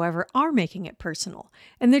economists, however, are making it personal,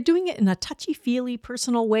 and they're doing it in a touchy-feely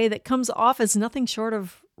personal way that comes off as nothing short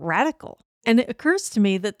of radical. And it occurs to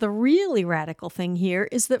me that the really radical thing here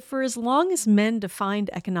is that for as long as men defined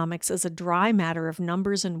economics as a dry matter of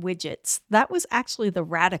numbers and widgets, that was actually the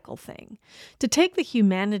radical thing. To take the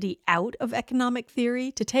humanity out of economic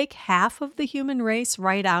theory, to take half of the human race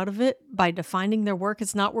right out of it by defining their work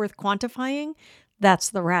as not worth quantifying, that's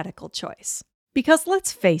the radical choice. Because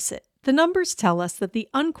let's face it, the numbers tell us that the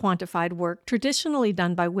unquantified work traditionally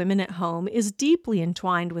done by women at home is deeply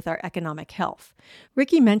entwined with our economic health.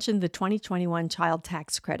 Rickey mentioned the 2021 child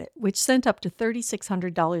tax credit, which sent up to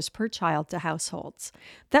 $3,600 per child to households.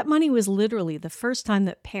 That money was literally the first time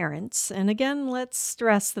that parents, and again, let's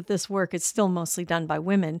stress that this work is still mostly done by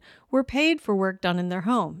women, were paid for work done in their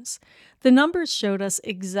homes. The numbers showed us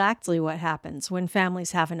exactly what happens when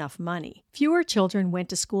families have enough money. Fewer children went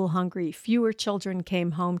to school hungry, fewer children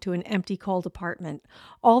came home to an empty, cold apartment.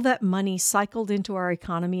 All that money cycled into our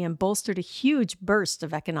economy and bolstered a huge burst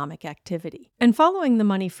of economic activity. And following the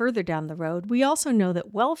money further down the road, we also know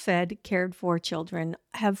that well-fed, cared-for children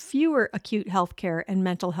have fewer acute health care and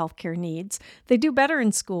mental health care needs. They do better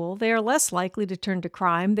in school, they are less likely to turn to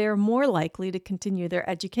crime, they are more likely to continue their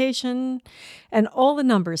education, and all the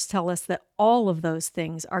numbers tell us that all of those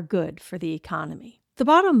things are good for the economy. The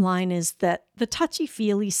bottom line is that the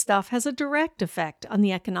touchy-feely stuff has a direct effect on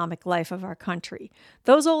the economic life of our country.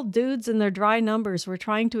 Those old dudes and their dry numbers were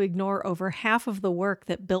trying to ignore over half of the work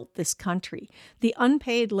that built this country, the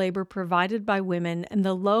unpaid labor provided by women and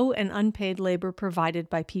the low and unpaid labor provided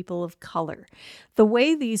by people of color. The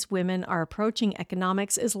way these women are approaching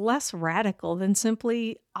economics is less radical than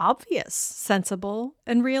simply obvious, sensible,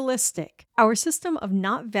 and realistic. Our system of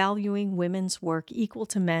not valuing women's work equal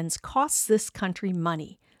to men's costs this country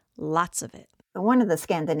money, lots of it. One of the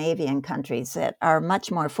Scandinavian countries that are much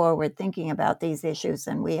more forward thinking about these issues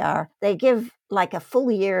than we are, they give like a full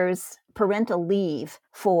year's parental leave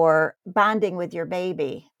for bonding with your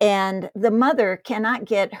baby. And the mother cannot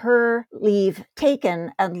get her leave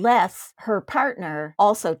taken unless her partner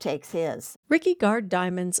also takes his. Rickey Gard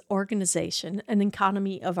Diamond's organization, An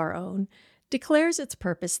Economy of Our Own, declares its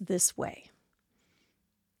purpose this way.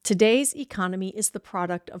 Today's economy is the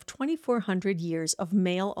product of 2,400 years of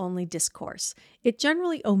male-only discourse. It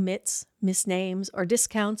generally omits, misnames, or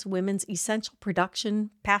discounts women's essential production,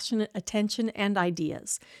 passionate attention, and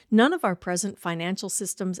ideas. None of our present financial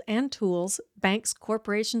systems and tools, banks,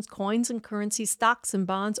 corporations, coins and currency, stocks and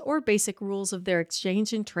bonds, or basic rules of their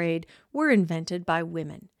exchange and trade were invented by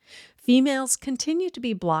women. Females continue to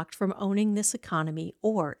be blocked from owning this economy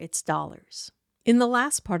or its dollars. In the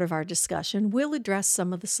last part of our discussion, we'll address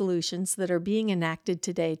some of the solutions that are being enacted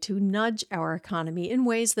today to nudge our economy in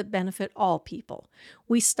ways that benefit all people.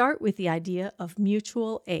 We start with the idea of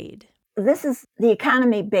mutual aid. This is the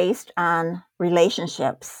economy based on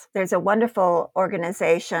relationships. There's a wonderful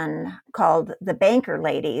organization called the Banker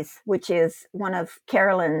Ladies, which is one of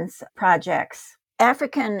Carolyn's projects.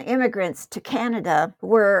 African immigrants to Canada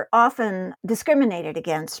were often discriminated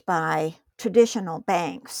against by traditional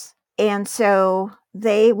banks. And so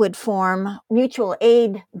they would form mutual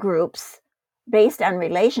aid groups based on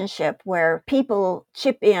relationship where people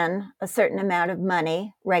chip in a certain amount of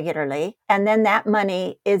money regularly, and then that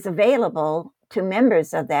money is available to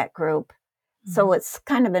members of that group. So it's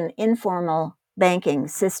kind of an informal banking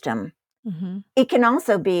system. It can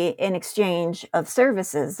also be in exchange of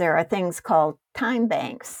services. There are things called time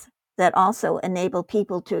banks that also enable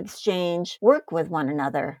people to exchange work with one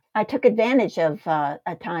another. I took advantage of a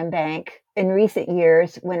time bank in recent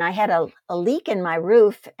years when I had a leak in my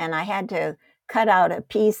roof and I had to cut out a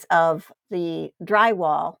piece of the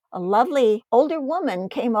drywall. A lovely older woman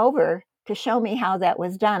came over to show me how that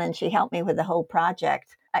was done, and she helped me with the whole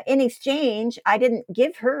project. In exchange, I didn't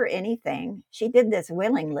give her anything. She did this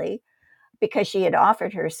willingly because she had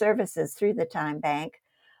offered her services through the time bank.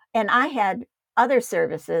 And I had other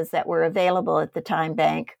services that were available at the time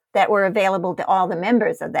bank that were available to all the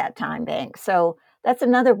members of that time bank. So that's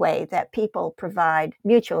another way that people provide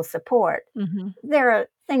mutual support. There are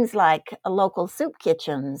things like local soup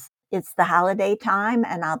kitchens. It's the holiday time,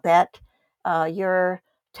 and I'll bet your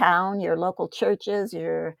town, your local churches,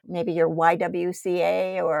 maybe your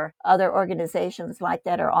YWCA or other organizations like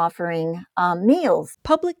that are offering meals.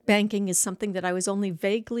 Public banking is something that I was only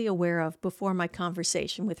vaguely aware of before my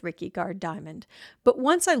conversation with Rickey Gard Diamond. But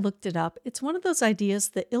once I looked it up, it's one of those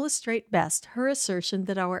ideas that illustrate best her assertion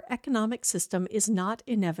that our economic system is not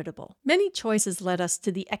inevitable. Many choices led us to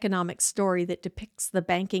the economic story that depicts the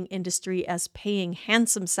banking industry as paying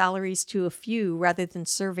handsome salaries to a few rather than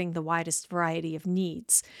serving the widest variety of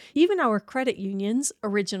needs. Even our credit unions,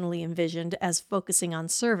 originally envisioned as focusing on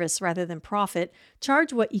service rather than profit,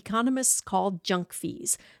 charge what economists call junk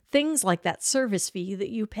fees, things like that service fee that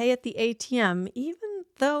you pay at the ATM, even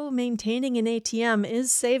though maintaining an ATM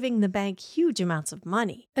is saving the bank huge amounts of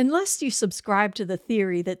money. Unless you subscribe to the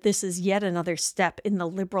theory that this is yet another step in the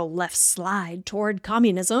liberal left slide toward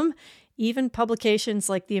communism, even publications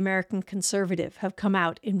like the American Conservative have come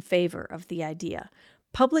out in favor of the idea.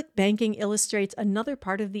 Public banking illustrates another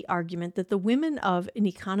part of the argument that the women of An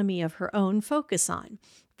Economy of Her Own focus on,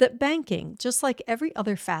 that banking, just like every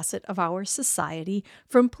other facet of our society,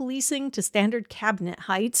 from policing to standard cabinet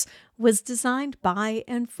heights, was designed by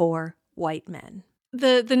and for white men.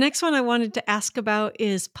 The next one I wanted to ask about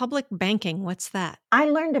is public banking. What's that? I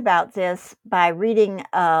learned about this by reading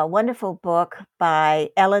a wonderful book by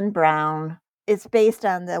Ellen Brown. It's based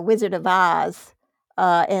on the Wizard of Oz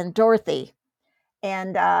and Dorothy.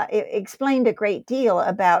 And it explained a great deal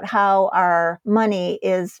about how our money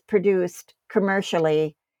is produced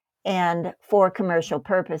commercially and for commercial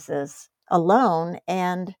purposes alone,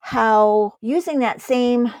 and how using that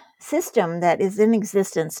same system that is in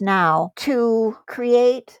existence now to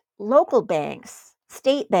create local banks,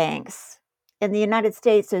 state banks. In the United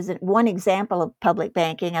States, there's one example of public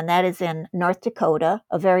banking, and that is in North Dakota,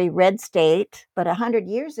 a very red state. But 100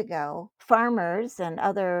 years ago, farmers and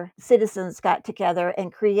other citizens got together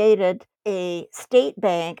and created a state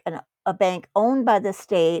bank, a bank owned by the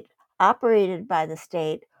state, operated by the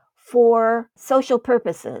state for social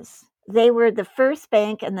purposes. They were the first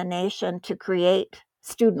bank in the nation to create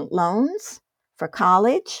student loans for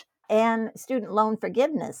college and student loan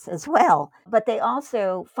forgiveness as well. But they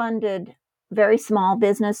also funded very small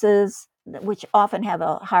businesses, which often have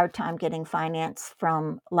a hard time getting finance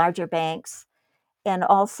from larger banks, and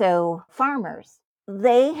also farmers.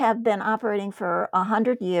 They have been operating for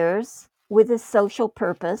 100 years with a social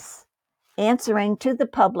purpose, answering to the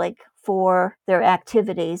public for their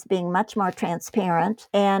activities, being much more transparent,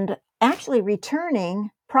 and actually returning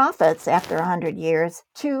profits after 100 years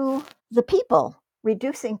to the people,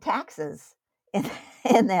 reducing taxes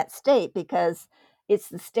in that state because it's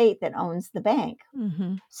the state that owns the bank.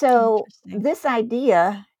 So this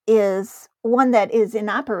idea is one that is in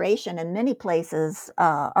operation in many places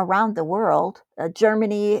around the world.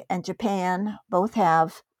 Germany and Japan both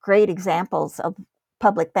have great examples of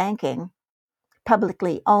public banking,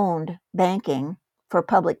 publicly owned banking for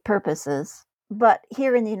public purposes. But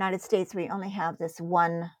here in the United States, we only have this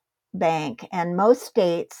one bank, and most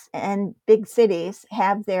states and big cities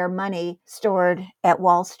have their money stored at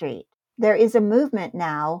Wall Street. There is a movement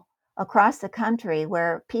now across the country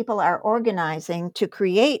where people are organizing to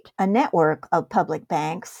create a network of public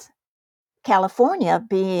banks, California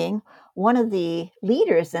being one of the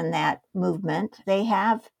leaders in that movement. They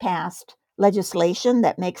have passed legislation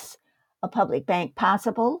that makes a public bank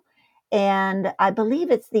possible. And I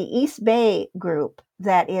believe it's the East Bay group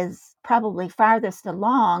that is probably farthest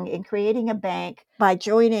along in creating a bank by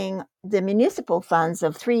joining the municipal funds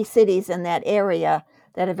of 3 cities in that area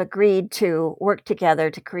that have agreed to work together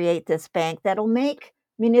to create this bank that'll make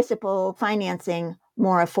municipal financing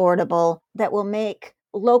more affordable, that will make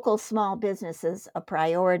local small businesses a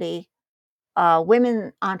priority,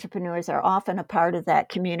 Women entrepreneurs are often a part of that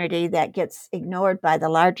community that gets ignored by the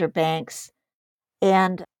larger banks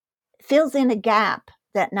and fills in a gap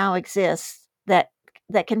that now exists that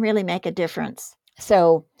can really make a difference.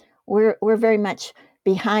 So we're very much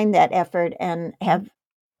behind that effort and have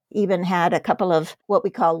even had a couple of what we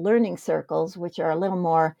call learning circles, which are a little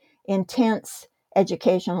more intense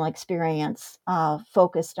educational experience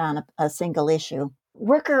focused on a single issue.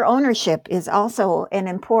 Worker ownership is also an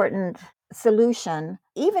important solution.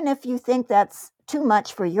 Even if you think that's too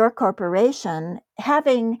much for your corporation,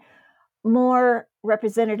 having more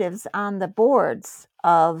representatives on the boards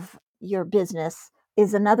of your business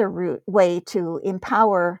is another way to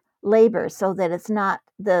empower labor so that it's not,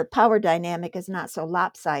 the power dynamic is not so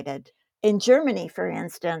lopsided. In Germany, for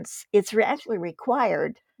instance, it's actually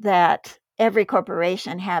required that every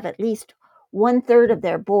corporation have at least 1/3 of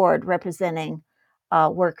their board representing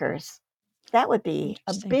workers. That would be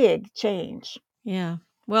a big change. Yeah.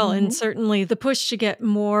 Well, and certainly the push to get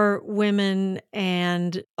more women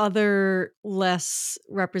and other less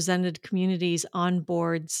represented communities on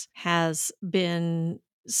boards has been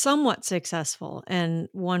somewhat successful. And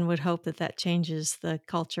one would hope that that changes the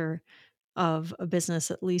culture of a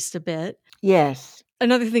business at least a bit. Yes.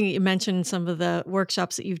 Another thing that you mentioned, some of the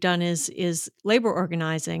workshops that you've done is labor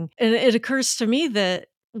organizing. And it occurs to me that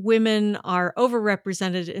women are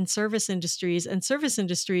overrepresented in service industries, and service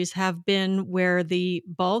industries have been where the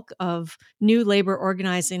bulk of new labor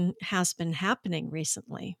organizing has been happening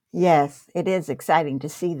recently. Yes, it is exciting to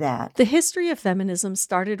see that. The history of feminism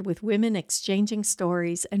started with women exchanging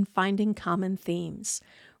stories and finding common themes.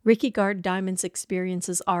 Rickey Gard Diamond's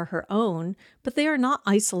experiences are her own, but they are not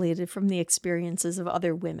isolated from the experiences of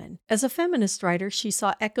other women. As a feminist writer, she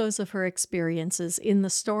saw echoes of her experiences in the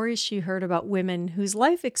stories she heard about women whose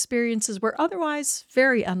life experiences were otherwise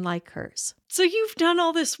very unlike hers. So you've done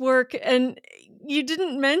all this work, and you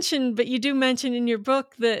didn't mention, but you do mention in your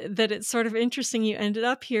book that it's sort of interesting you ended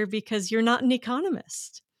up here because you're not an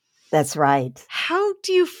economist. That's right. How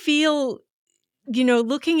do you feel,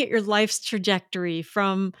 looking at your life's trajectory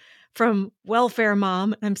from welfare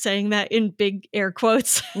mom, I'm saying that in big air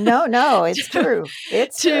quotes. No, it's true.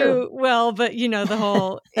 It's true. Well, but the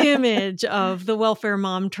whole image of the welfare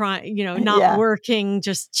mom trying, not working,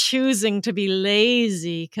 just choosing to be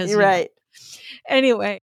lazy because right.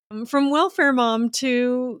 Anyway, from welfare mom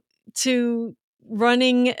to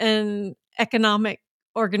running an economic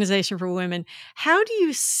organization for women, how do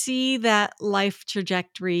you see that life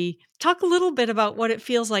trajectory? Talk a little bit about what it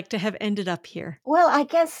feels like to have ended up here. Well, I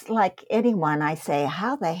guess like anyone, I say,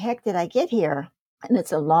 how the heck did I get here? And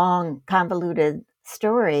it's a long, convoluted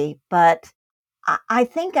story, but I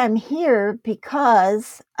think I'm here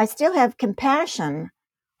because I still have compassion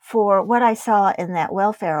for what I saw in that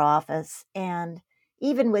welfare office. And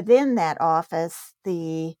even within that office,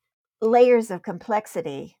 the layers of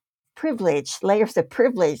complexity, layers of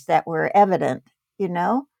privilege that were evident,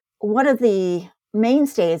 One of the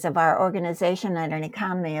mainstays of our organization and an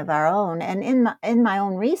economy of our own, and in my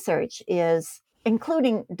own research, is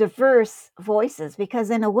including diverse voices, because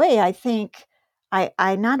in a way, I think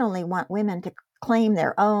I not only want women to claim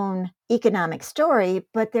their own economic story,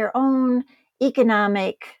 but their own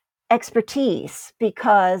economic expertise,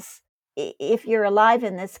 because if you're alive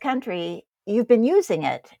in this country, you've been using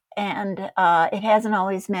it. And it hasn't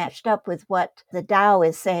always matched up with what the Dow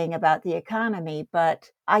is saying about the economy.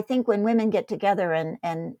 But I think when women get together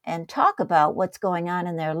and talk about what's going on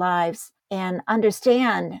in their lives and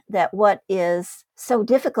understand that what is so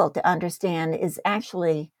difficult to understand is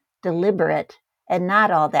actually deliberate and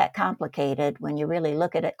not all that complicated when you really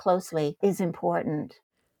look at it closely, is important.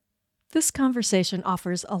 This conversation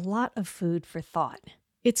offers a lot of food for thought.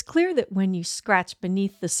 It's clear that when you scratch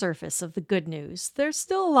beneath the surface of the good news, there's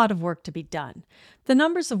still a lot of work to be done. The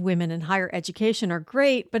numbers of women in higher education are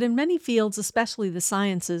great, but in many fields, especially the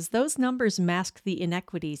sciences, those numbers mask the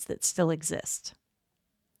inequities that still exist.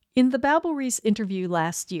 In the Babelry's interview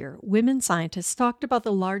last year, women scientists talked about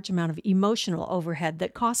the large amount of emotional overhead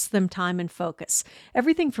that costs them time and focus,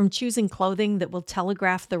 everything from choosing clothing that will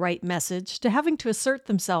telegraph the right message to having to assert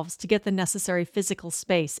themselves to get the necessary physical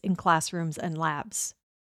space in classrooms and labs.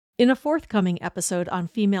 In a forthcoming episode on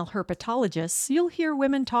female herpetologists, you'll hear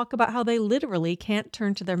women talk about how they literally can't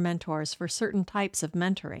turn to their mentors for certain types of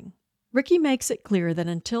mentoring. Rickey makes it clear that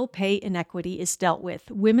until pay inequity is dealt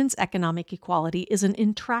with, women's economic equality is an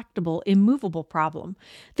intractable, immovable problem.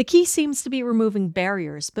 The key seems to be removing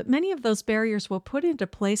barriers, but many of those barriers were put into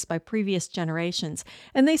place by previous generations,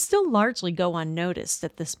 and they still largely go unnoticed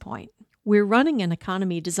at this point. We're running an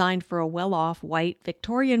economy designed for a well-off, white,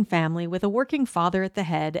 Victorian family with a working father at the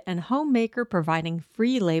head and a homemaker providing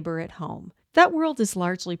free labor at home. That world is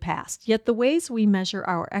largely past, yet the ways we measure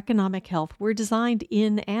our economic health were designed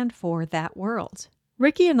in and for that world.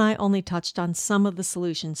 Rickey and I only touched on some of the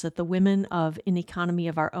solutions that the women of An Economy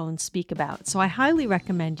of Our Own speak about, so I highly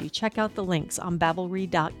recommend you check out the links on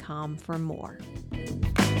babblery.com for more.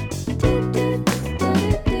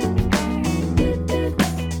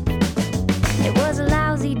 It was a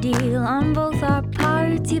lousy deal on both our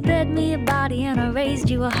parts. You bet me a body and I raised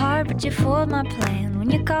you a heart, but you foiled my plan. When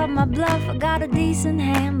you called my bluff, I got a decent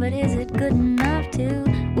hand, but is it good enough to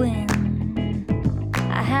win?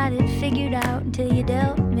 I had it figured out until you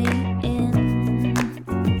dealt me in.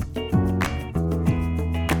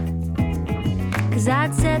 'Cause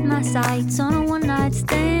I'd set my sights on a one-night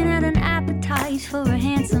stand, had an appetite for a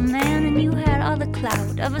handsome man, and you had all the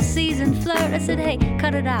clout of a seasoned flirt. I said, hey,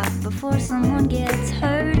 cut it out before someone gets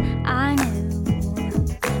hurt. I knew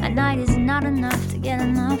a night is not enough to get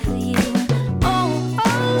enough of you.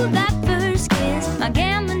 Oh, that first kiss, my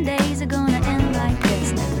gambling days are gonna end like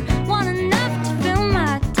this. Never want enough to fill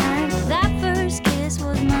my tank. That first kiss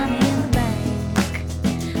was money in the bank.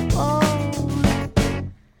 Oh,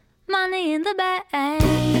 money in the bank.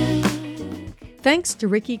 Thanks to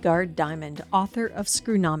Rickey Gard Diamond, author of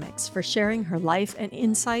Screwnomics, for sharing her life and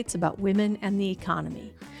insights about women and the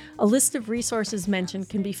economy. A list of resources mentioned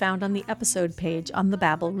can be found on the episode page on the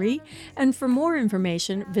Babblery, and for more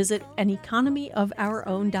information, visit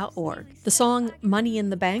aneconomyofourOwn.org. The song Money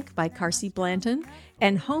in the Bank by Carsey Blanton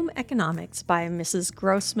and Home Economics by Mrs.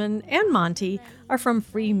 Grossman and Monty are from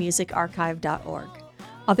freemusicarchive.org.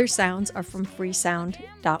 Other sounds are from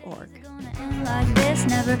freesound.org. Like this,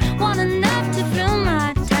 never want enough to fill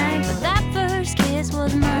my tank, but that first kiss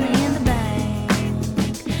was money in the bank.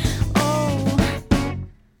 Oh,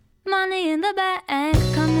 money in the bank.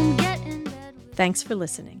 Come and get in bed with. Thanks for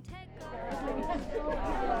listening.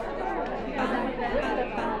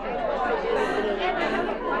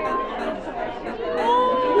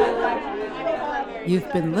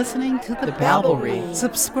 You've been listening to The Babblery.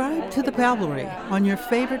 Subscribe to The Babblery on your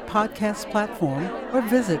favorite podcast platform or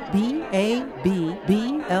visit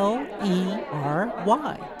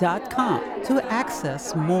BABBLERY.com to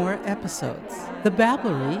access more episodes. The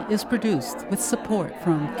Babblery is produced with support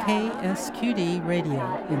from KSQD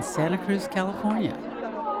Radio in Santa Cruz, California.